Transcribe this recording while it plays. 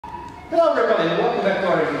Hello everybody, welcome back to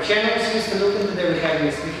our YouTube channel. Since to look into today we have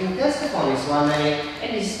a speaking test of Phonics 1A,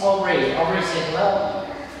 and this is Aubrey. Aubrey, say hello.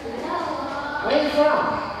 Hello. Where are you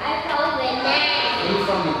from? I'm from Vietnam. Are you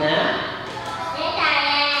from Vietnam? Yes, I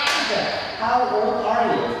am. Okay. How old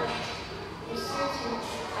are you?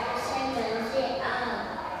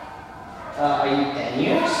 Are you 10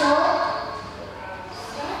 years old?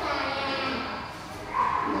 Yes, I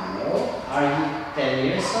am. No. Are you 10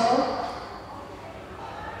 years old?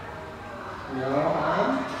 No,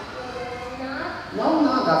 I'm? Not. No,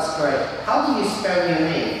 that's great. How do you spell your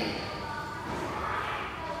name?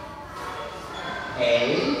 A.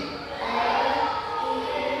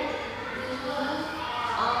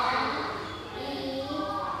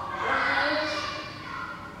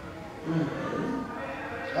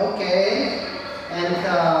 Okay, and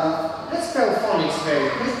let's spell phonics very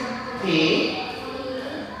quick. P.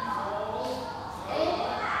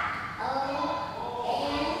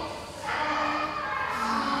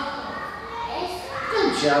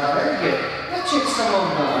 Good job, very good. Let's check some of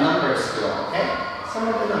the numbers too, okay? Some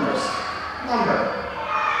of the numbers. Number.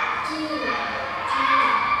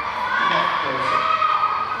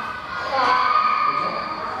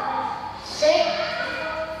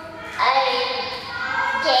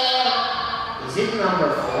 Is it number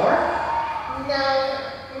 4?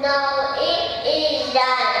 No, it is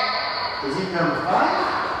done. Is it number 5?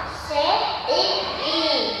 Set it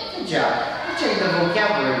is. Good job. Let's check the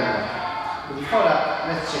vocabulary now. Before that,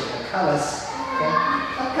 let's check the colors. Okay.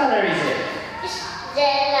 What color is it? It's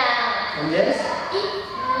yellow. And this? It's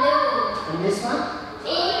blue. And this one?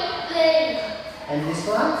 It's pink. And this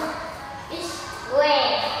one? It's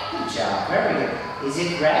red. Good job. Very good. Is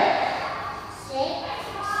it red? Set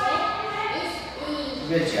is.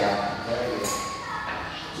 Good job. Very good.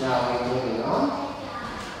 Now we're moving on.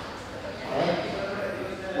 Okay.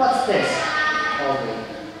 What's this? Aubrey.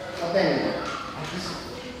 What animal?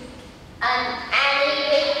 An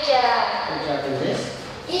alligator. Good job in this.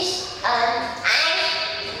 It's an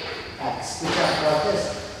X. Good job. What's this?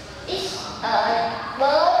 It's a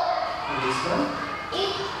bird. And this one?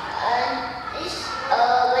 It's a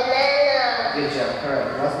banana. Good job. Correct.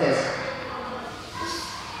 What's this?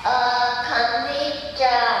 A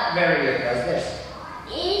computer. Very good. What's this?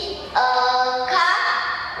 It's a car.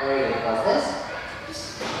 Very good. What's this? It's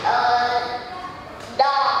a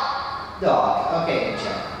dog. Dog. Okay. Good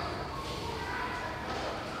job.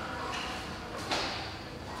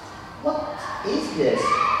 What is this?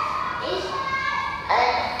 It's an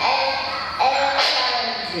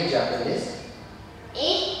elephant. Good job in this.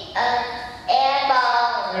 It's an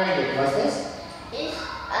airball. Very good. What's this? It's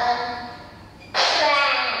a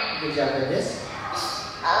train. Good job in this. It's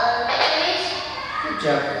a fish. Good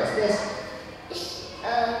job. What's this? It's a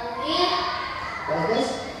gift. What's this?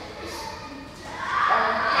 A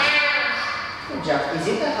house. Good job. Is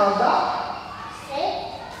it a hot dog?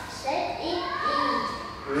 Set it is.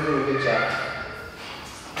 Good job.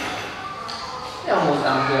 You're almost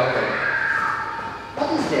done here already. What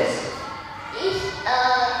is this? It's an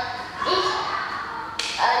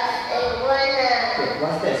iguana. Good.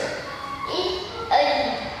 What's this? It's a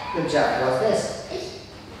Good job. What's this?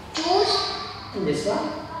 juice. And this one?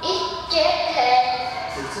 It's jacket.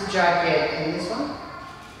 It's a jacket. And this one?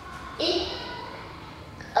 It's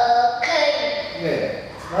a cake. Good.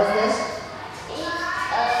 What's this? It's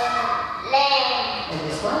a lamb. And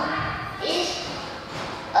this one? It's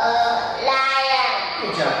a lion.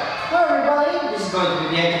 Good job. Well, everybody, this is going to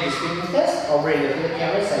be the end of the speaking test. Aubrey, look at the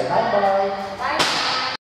camera, say bye-bye.